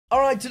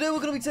Alright, today we're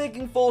going to be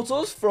taking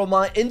photos from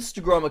my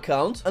Instagram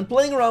account and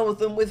playing around with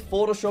them with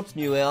Photoshop's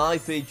new AI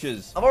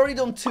features. I've already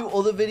done 2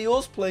 other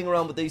videos playing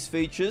around with these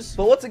features,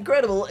 but what's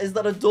incredible is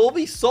that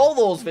Adobe saw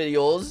those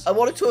videos and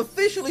wanted to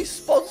officially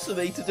sponsor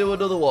me to do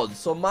another one,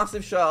 so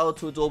massive shout out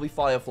to Adobe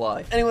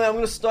Firefly. Anyway, I'm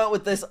going to start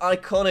with this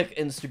iconic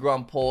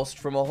Instagram post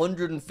from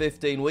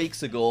 115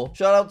 weeks ago.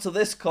 Shout out to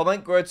this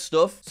comment, great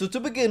stuff. So to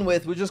begin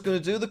with, we're just going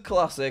to do the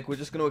classic, we're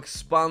just going to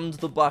expand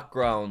the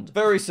background.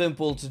 Very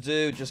simple to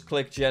do, just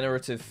click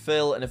generative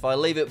fill, and if I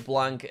leave it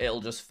blank, it'll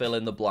just fill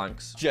in the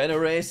blanks.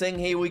 Generating,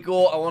 here we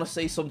go. I want to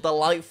see some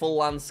delightful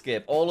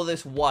landscape. All of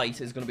this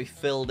white is going to be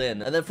filled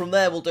in, and then from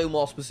there, we'll do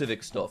more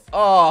specific stuff.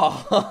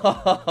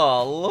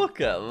 Oh, look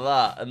at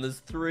that. And there's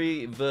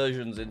 3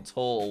 versions in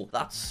total.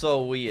 That's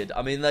so weird.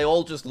 I mean, they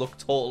all just look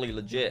totally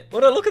legit.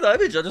 When I look at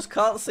that image, I just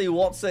can't see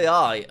what's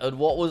AI and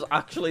what was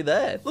actually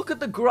there. Look at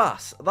the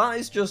grass. That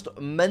is just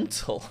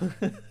mental.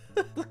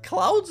 The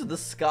clouds and the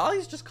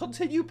skies just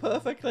continue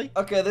perfectly.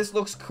 Okay, this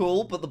looks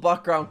cool, but the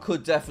background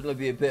could definitely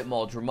be a bit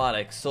more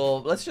dramatic. So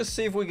let's just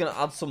see if we can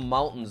add some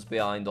mountains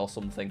behind or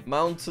something.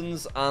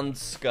 Mountains and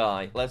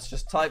sky. Let's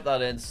just type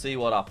that in, see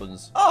what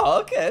happens. Oh,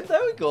 okay,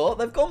 there we go.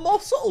 They've gone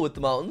more subtle with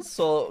the mountains,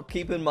 so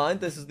keep in mind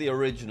this is the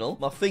original.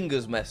 My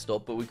finger's messed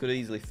up, but we could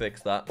easily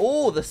fix that.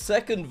 Oh, the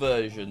second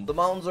version. The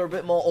mountains are a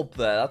bit more up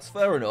there. That's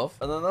fair enough.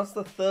 And then that's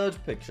the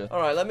 3rd picture. All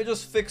right, let me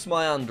just fix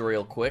my hand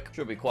real quick.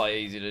 Should be quite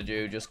easy to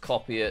do. Just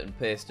copy it and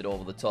paste it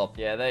over the top.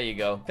 Yeah, there you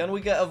go. Can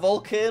we get a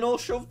volcano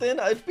shoved in?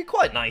 It'd be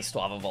quite nice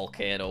to have a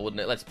volcano, wouldn't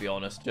it? Let's be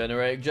honest.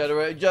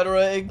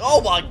 Generating. Oh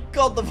my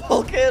god, the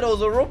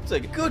volcano's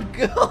erupting. Good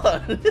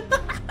god.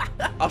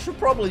 I should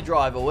probably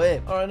drive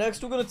away. All right,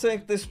 next we're going to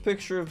take this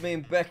picture of me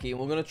and Becky, and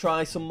we're going to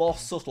try some more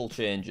subtle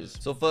changes.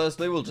 So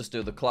firstly, we'll just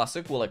do the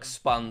classic. We'll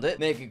expand it,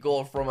 make it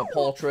go from a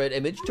portrait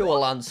image to a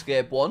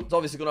landscape one. It's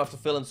obviously going to have to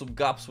fill in some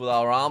gaps with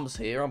our arms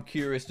here. I'm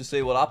curious to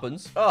see what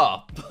happens.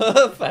 Ah,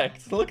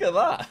 perfect. Look at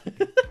that.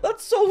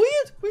 That's so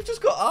weird. We've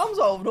just got arms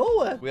out of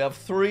nowhere. We have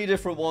 3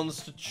 different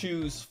ones to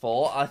choose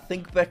for. I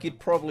think Becky'd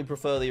probably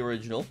prefer the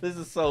original. This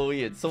is so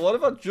weird. So what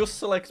if I just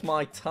select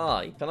my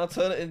tie? Can I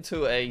turn it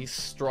into a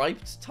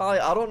striped tie?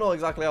 I don't know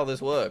exactly how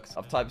this works.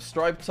 I've typed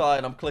striped tie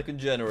and I'm clicking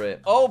generate.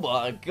 Oh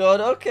my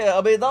god. Okay.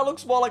 I mean, that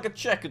looks more like a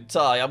checkered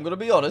tie. I'm going to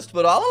be honest,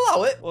 but I'll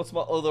allow it. What's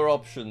my other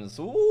options?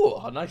 Ooh,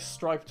 a nice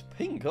striped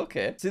pink.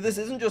 Okay. See, this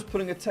isn't just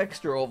putting a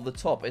texture over the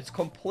top. It's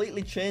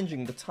completely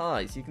changing the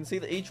ties. You can see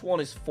that each one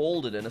is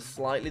folded in a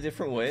slightly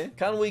different way.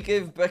 Can we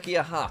give Becky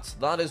a hat?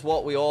 That is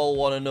what we all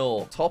want to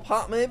know. Top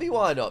hat, maybe?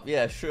 Why not?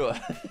 Yeah, sure.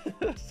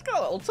 It's got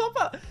a little top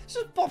hat. It's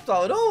just popped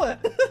out of nowhere.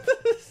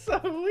 So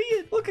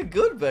weird. Looking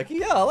good, Becky.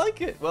 Yeah, I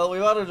like it. Well,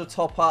 we've added a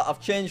top hat. I've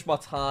changed my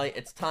tie.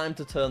 It's time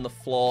to turn the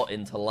floor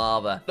into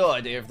lava. No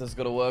idea if this is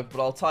going to work,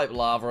 but I'll type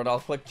lava and I'll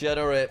click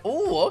generate.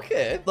 Oh,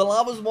 okay. The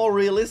lava's more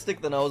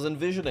realistic than I was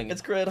envisioning.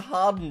 It's created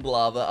hardened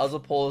lava as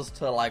opposed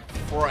to like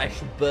fresh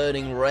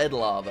burning red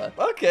lava.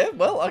 Okay,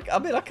 well, I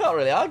mean, I can't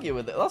really argue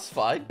with it. That's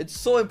fine. It's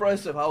so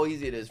impressive how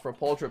easy it is for a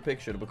portrait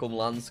picture to become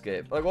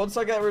landscape. Like, once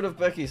I get rid of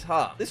Becky's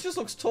hat, this just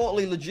looks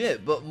totally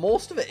legit, but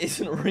most of it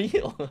isn't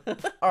real.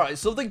 Alright,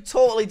 something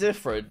totally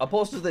different. I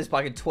posted this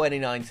back in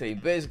 2019.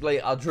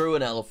 Basically, I drew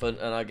an elephant,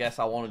 and I guess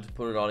I wanted to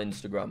put it on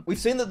Instagram. We've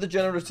seen that the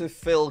generative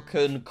fill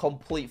can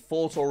complete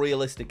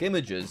photorealistic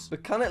images,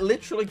 but can it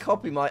literally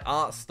copy my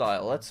art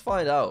style? Let's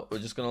find out. We're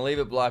just going to leave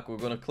it black. We're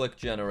going to click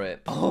generate.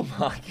 Oh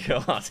my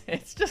god,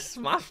 it's just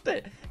smashed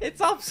it.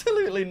 It's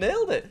absolutely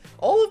nailed it.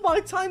 All of my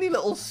tiny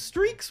little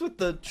streaks with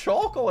the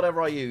chalk or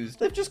whatever I used,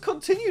 they've just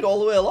continued all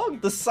the way along.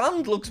 The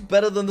sand looks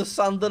better than the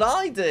sand that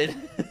I did.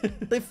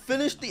 They've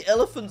finished the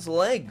elephant's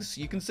legs.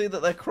 You can see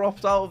that they're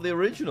cropped out of the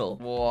original.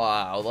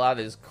 Wow, that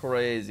is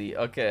crazy.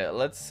 Okay,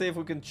 let's see if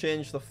we can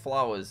change the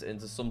flowers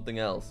into something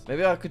else.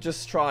 Maybe I could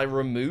just try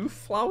remove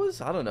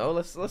flowers? I don't know.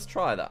 Let's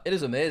try that. It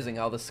is amazing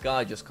how the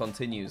sky just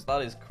continues.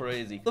 That is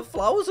crazy. The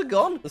flowers are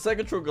gone. The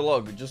second trunk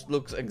log just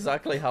looks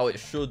exactly how it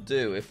should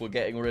do if we're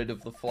getting rid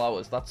of the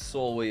flowers. That's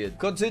so weird.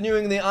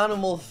 Continuing the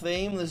animal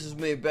theme, this is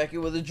me, Becky,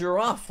 with a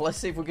giraffe. Let's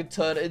see if we can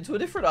turn it into a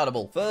different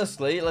animal.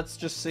 Firstly, let's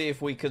just see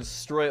if we can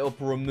straight up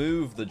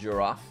remove the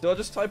giraffe. Do I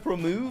just type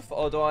remove,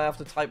 or do I have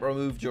to type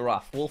remove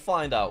giraffe? We'll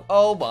find out.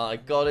 Oh my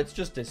god, it's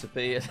just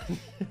disappeared.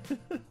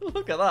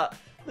 Look at that.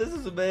 This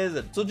is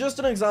amazing. So just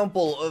an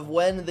example of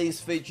when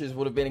these features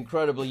would have been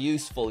incredibly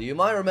useful. You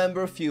might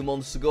remember a few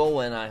months ago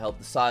when I helped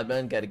the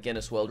Sidemen get a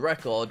Guinness World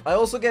Record. I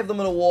also gave them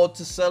an award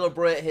to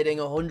celebrate hitting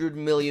 100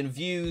 million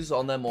views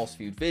on their most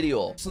viewed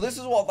video. So this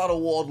is what that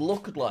award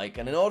looked like,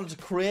 and in order to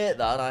create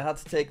that, I had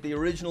to take the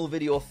original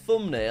video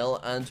thumbnail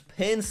and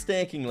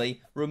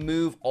painstakingly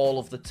remove all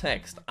of the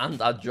text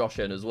and add Josh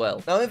in as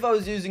well. Now, if I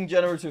was using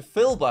generative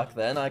fill back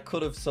then, I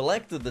could have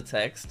selected the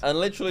text and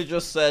literally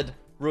just said,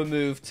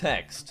 remove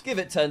text. Give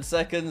it 10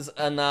 seconds,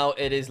 and now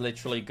it is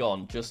literally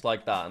gone, just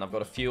like that. And I've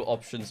got a few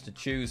options to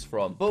choose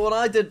from. But what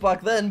I did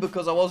back then,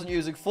 because I wasn't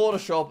using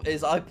Photoshop,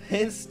 is I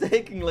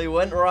painstakingly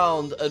went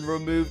around and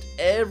removed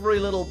every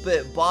little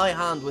bit by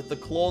hand with the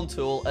clone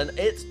tool, and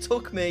it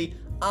took me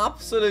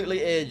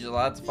absolutely ages.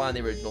 I had to find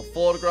the original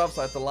photographs,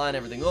 I had to line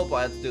everything up,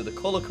 I had to do the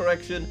color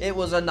correction. It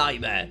was a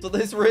nightmare. So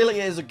this really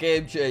is a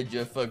game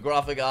changer for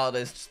graphic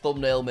artists,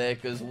 thumbnail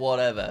makers,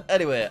 whatever.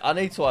 Anyway, I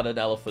need to add an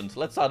elephant.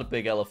 Let's add a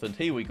big elephant.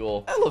 Here we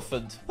go.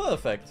 Elephant.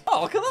 Perfect.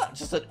 Oh, look at that.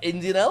 Just an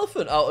Indian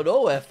elephant out of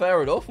nowhere.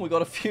 Fair enough. We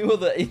got a few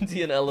other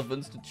Indian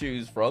elephants to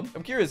choose from.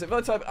 I'm curious, if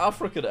I type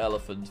African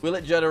elephant, will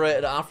it generate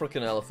an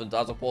African elephant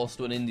as opposed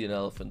to an Indian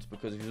elephant?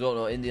 Because if you don't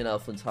know, Indian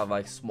elephants have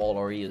like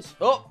smaller ears.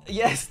 Oh,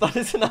 yes, that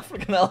is an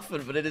African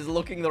elephant, but it is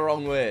looking the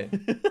wrong way.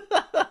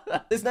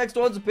 This next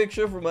one's a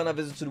picture from when I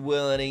visited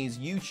Will and E's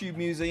YouTube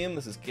museum.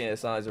 This is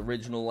KSI's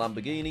original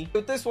Lamborghini.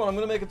 With this one, I'm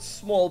going to make it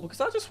small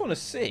because I just want to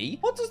see,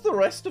 what does the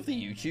rest of the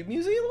YouTube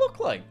museum look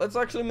like? Let's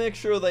actually make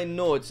sure they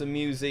know it's a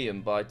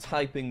museum by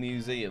typing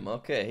museum.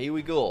 Okay, here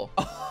we go.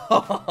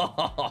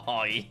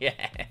 Oh,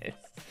 yes.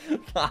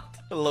 That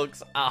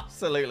looks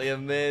absolutely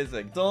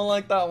amazing. Don't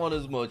like that one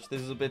as much.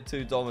 This is a bit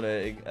too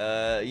dominating.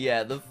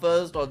 Yeah, the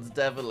first one's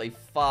definitely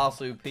far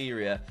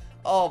superior.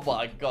 Oh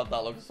my god,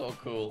 that looks so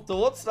cool. So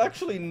what's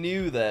actually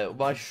new there?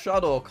 My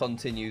shadow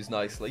continues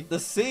nicely. The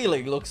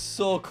ceiling looks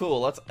so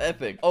cool. That's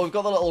epic. Oh, we've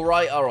got the little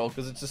right arrow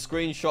because it's a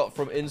screenshot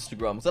from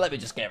Instagram. So let me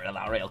just get rid of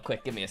that real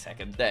quick. Give me a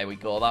second. There we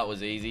go. That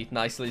was easy.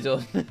 Nicely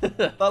done.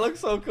 That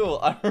looks so cool.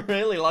 I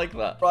really like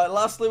that. Right,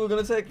 lastly, we're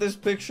going to take this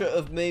picture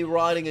of me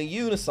riding a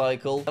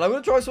unicycle. And I'm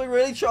going to try something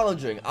really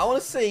challenging. I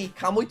want to see,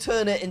 can we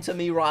turn it into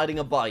me riding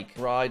a bike?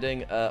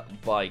 Riding a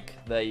bike.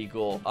 There you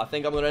go. I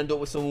think I'm going to end up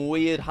with some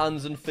weird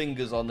hands and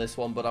fingers on this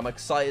one, but I'm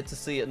excited to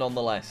see it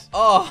nonetheless.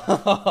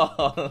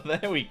 Oh,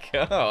 there we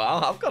go.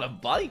 I've got a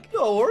bike.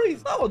 No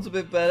worries. That one's a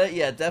bit better.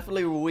 Yeah,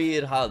 definitely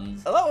weird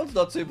hands. And that one's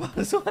not too bad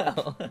as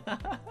well.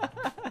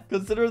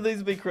 Considering these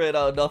have been created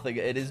out of nothing,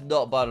 it is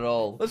not bad at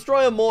all. Let's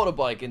try a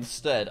motorbike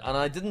instead. And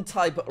I didn't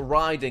type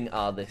riding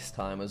this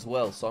time as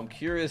well. So I'm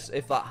curious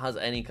if that has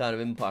any kind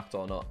of impact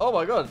or not. Oh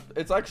my god.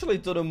 It's actually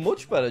done a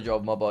much better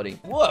job, my body.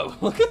 Whoa,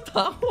 look at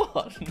that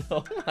one.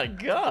 Oh my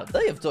god.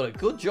 They have done a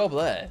good job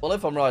there. Well,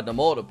 if I'm riding a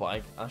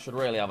motorbike, I should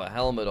really have a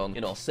helmet on.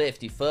 You know,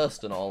 safety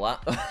first and all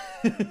that.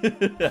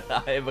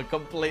 I am a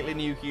completely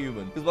new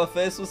human. Because my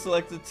face was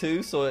selected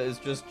too, so it has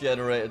just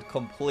generated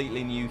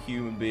completely new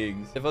human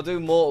beings. If I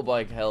do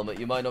motorbike helmet,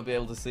 you might not be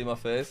able to see my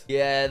face.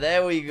 Yeah,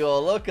 there we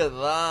go. Look at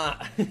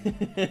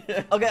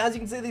that. Okay, as you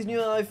can see, these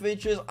new AI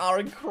features are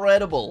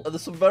incredible. And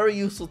there's some very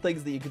useful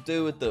things that you could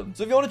do with them.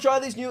 So if you want to try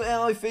these new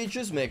AI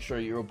features, make sure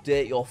you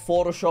update your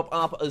Photoshop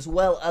app as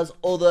well as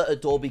other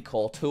Adobe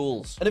Core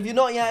tools. And if you're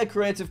not yet a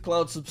Creative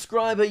Cloud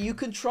subscriber, you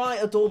can try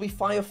Adobe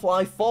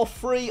Firefly for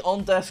free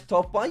on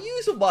desktop by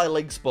using my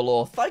links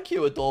below. Thank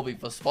you, Adobe,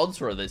 for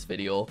sponsoring this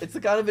video. It's the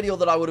kind of video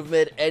that I would have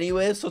made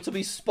anyway, so to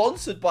be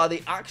sponsored by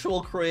the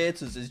actual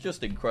creators is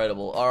just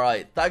incredible. All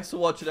right, thanks for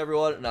watching,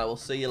 everyone, and I will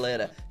see you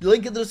later.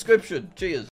 Link in the description. Cheers.